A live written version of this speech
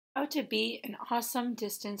How to be an awesome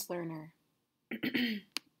distance learner.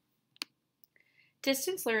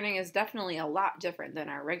 Distance learning is definitely a lot different than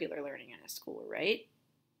our regular learning in a school, right?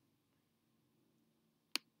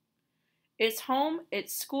 It's home,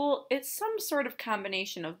 it's school, it's some sort of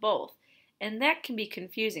combination of both, and that can be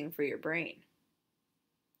confusing for your brain.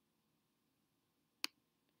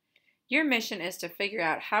 Your mission is to figure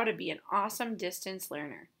out how to be an awesome distance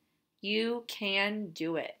learner. You can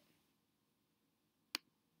do it.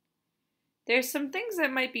 There's some things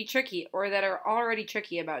that might be tricky or that are already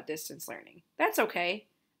tricky about distance learning. That's okay.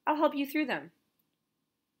 I'll help you through them.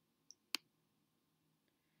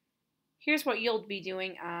 Here's what you'll be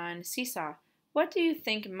doing on Seesaw. What do you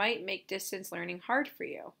think might make distance learning hard for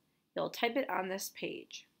you? You'll type it on this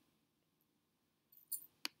page.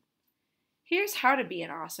 Here's how to be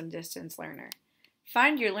an awesome distance learner.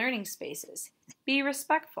 Find your learning spaces. Be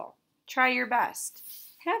respectful. Try your best.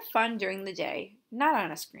 Have fun during the day, not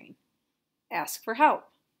on a screen. Ask for help.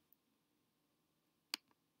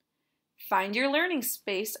 Find your learning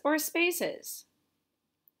space or spaces.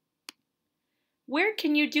 Where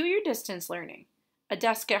can you do your distance learning? A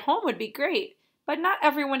desk at home would be great, but not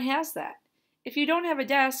everyone has that. If you don't have a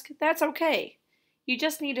desk, that's okay. You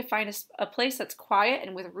just need to find a place that's quiet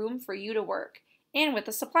and with room for you to work, and with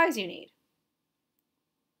the supplies you need.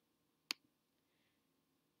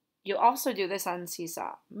 You'll also do this on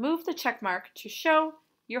Seesaw. Move the check mark to show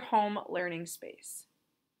your home learning space.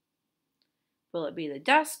 Will it be the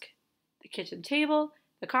desk, the kitchen table,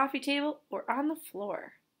 the coffee table, or on the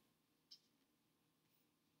floor?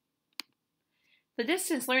 The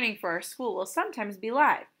distance learning for our school will sometimes be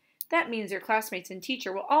live. That means your classmates and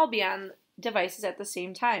teacher will all be on devices at the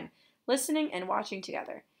same time, listening and watching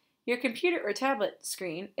together. Your computer or tablet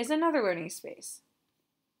screen is another learning space.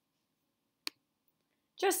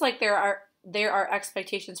 Just like there are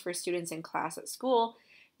expectations for students in class at school,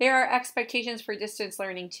 there are expectations for distance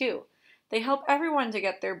learning too. They help everyone to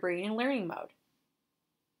get their brain in learning mode.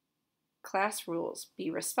 Class rules: be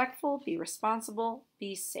respectful, be responsible,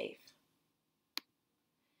 be safe.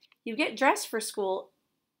 You get dressed for school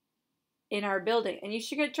in our building, and you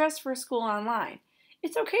should get dressed for school online.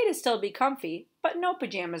 It's okay to still be comfy, but no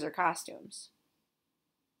pajamas or costumes.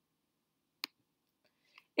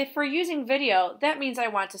 If we're using video, that means I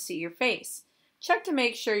want to see your face. Check to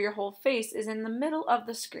make sure your whole face is in the middle of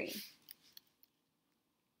the screen.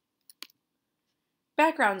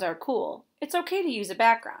 Backgrounds are cool. It's okay to use a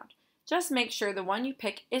background. Just make sure the one you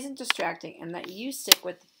pick isn't distracting and that you stick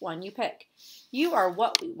with the one you pick. You are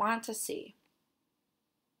what we want to see.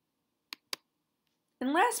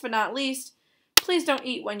 And last but not least, please don't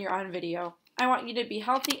eat when you're on video. I want you to be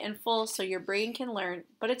healthy and full so your brain can learn,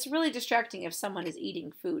 but it's really distracting if someone is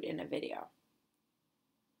eating food in a video.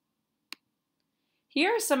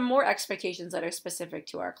 Here are some more expectations that are specific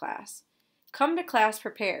to our class. Come to class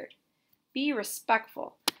prepared. Be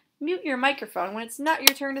respectful. Mute your microphone when it's not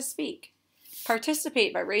your turn to speak.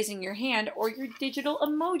 Participate by raising your hand or your digital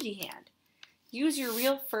emoji hand. Use your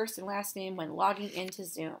real first and last name when logging into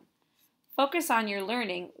Zoom. Focus on your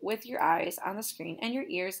learning with your eyes on the screen and your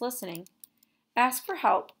ears listening. Ask for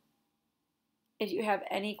help if you have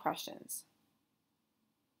any questions.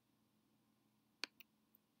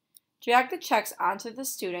 Drag the checks onto the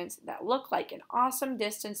students that look like an awesome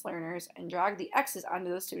distance learners and drag the X's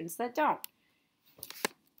onto the students that don't.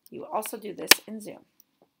 You will also do this in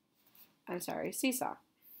Seesaw.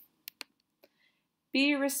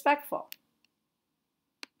 Be respectful.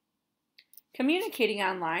 Communicating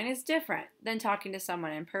online is different than talking to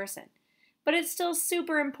someone in person, but it's still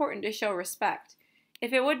super important to show respect.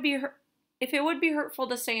 If it would be hurtful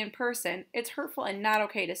to say in person, it's hurtful and not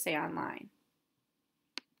okay to say online.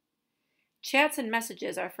 Chats and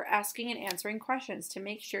messages are for asking and answering questions to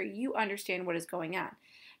make sure you understand what is going on,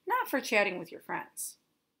 not for chatting with your friends.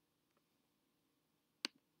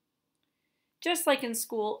 Just like in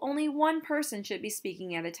school, only one person should be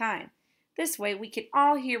speaking at a time. This way, we can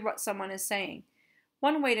all hear what someone is saying.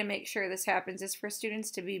 One way to make sure this happens is for students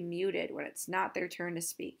to be muted when it's not their turn to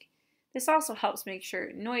speak. This also helps make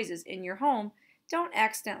sure noises in your home don't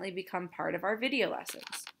accidentally become part of our video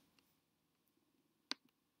lessons.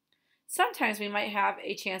 Sometimes we might have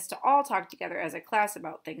a chance to all talk together as a class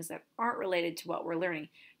about things that aren't related to what we're learning,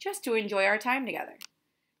 just to enjoy our time together.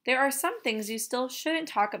 There are some things you still shouldn't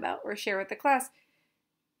talk about or share with the class,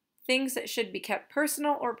 things that should be kept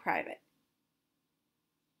personal or private.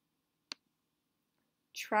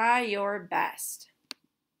 Try your best.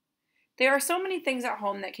 There are so many things at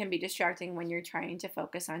home that can be distracting when you're trying to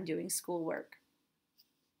focus on doing schoolwork.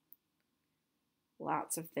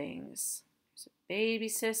 Lots of things. There's a baby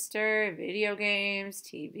sister, video games,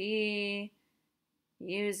 TV,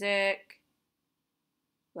 music,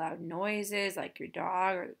 loud noises like your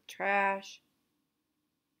dog or the trash.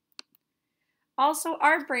 Also,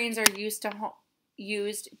 our brains are used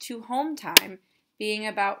to home time being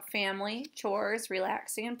about family, chores,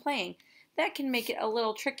 relaxing, and playing. That can make it a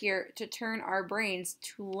little trickier to turn our brains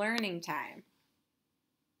to learning time.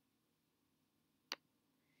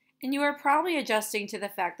 And you are probably adjusting to the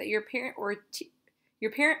fact that your parent or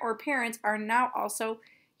parents are now also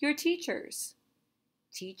your teachers.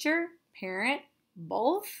 Teacher, parent,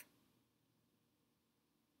 both?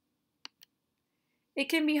 It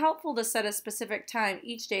can be helpful to set a specific time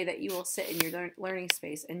each day that you will sit in your learning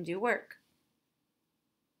space and do work.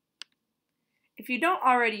 If you don't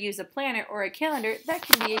already use a planner or a calendar, that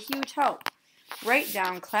can be a huge help. Write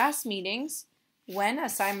down class meetings, when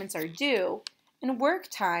assignments are due, and work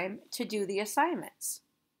time to do the assignments.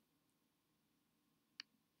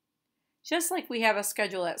 Just like we have a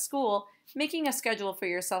schedule at school, making a schedule for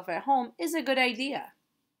yourself at home is a good idea.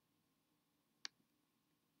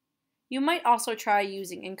 You might also try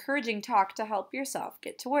using encouraging talk to help yourself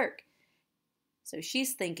get to work. So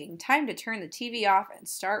she's thinking, time to turn the TV off and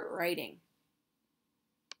start writing.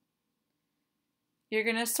 You're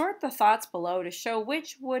going to sort the thoughts below to show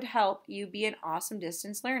which would help you be an awesome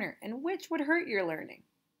distance learner and which would hurt your learning.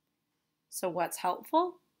 So what's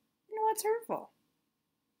helpful and what's hurtful?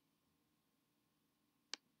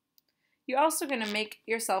 You're also going to make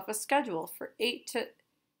yourself a schedule for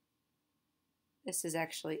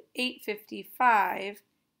 8:55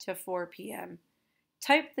 to 4 p.m.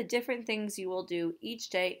 Type the different things you will do each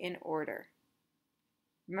day in order.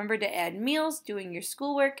 Remember to add meals, doing your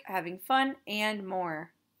schoolwork, having fun, and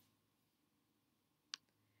more.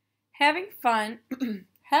 Having fun,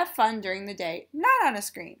 have fun during the day, not on a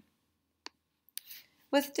screen.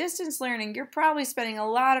 With distance learning, you're probably spending a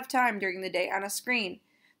lot of time during the day on a screen.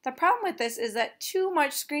 The problem with this is that too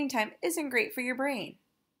much screen time isn't great for your brain.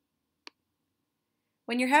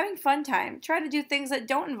 When you're having fun time, try to do things that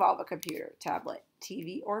don't involve a computer, tablet,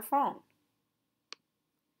 TV, or phone.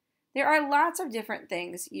 There are lots of different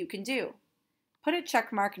things you can do. Put a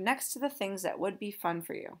check mark next to the things that would be fun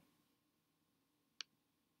for you.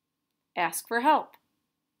 Ask for help.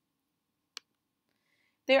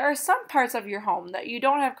 There are some parts of your home that you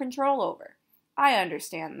don't have control over. I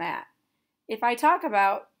understand that. If I talk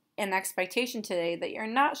about an expectation today that you're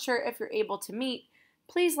not sure if you're able to meet,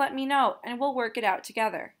 please let me know and we'll work it out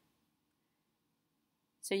together.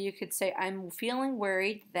 So you could say, I'm feeling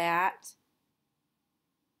worried that,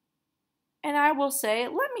 and I will say,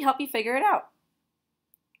 let me help you figure it out.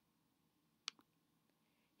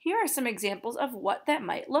 Here are some examples of what that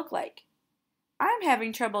might look like. I'm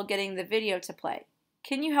having trouble getting the video to play.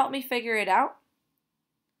 Can you help me figure it out?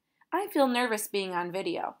 I feel nervous being on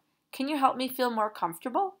video. Can you help me feel more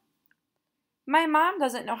comfortable? My mom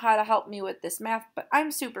doesn't know how to help me with this math, but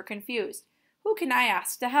I'm super confused. Who can I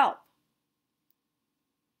ask to help?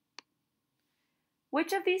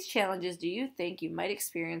 Which of these challenges do you think you might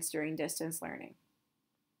experience during distance learning?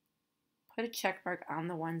 Put a check mark on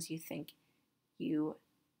the ones you think you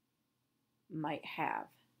might have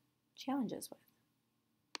challenges with.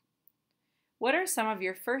 What are some of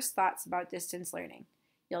your first thoughts about distance learning?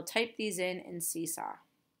 You'll type these in Seesaw.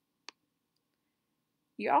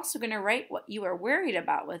 You're also going to write what you are worried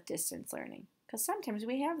about with distance learning, because sometimes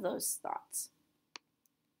we have those thoughts.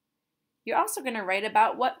 You're also going to write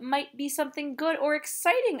about what might be something good or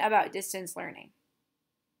exciting about distance learning.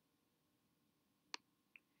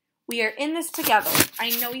 We are in this together.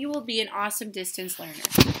 I know you will be an awesome distance learner.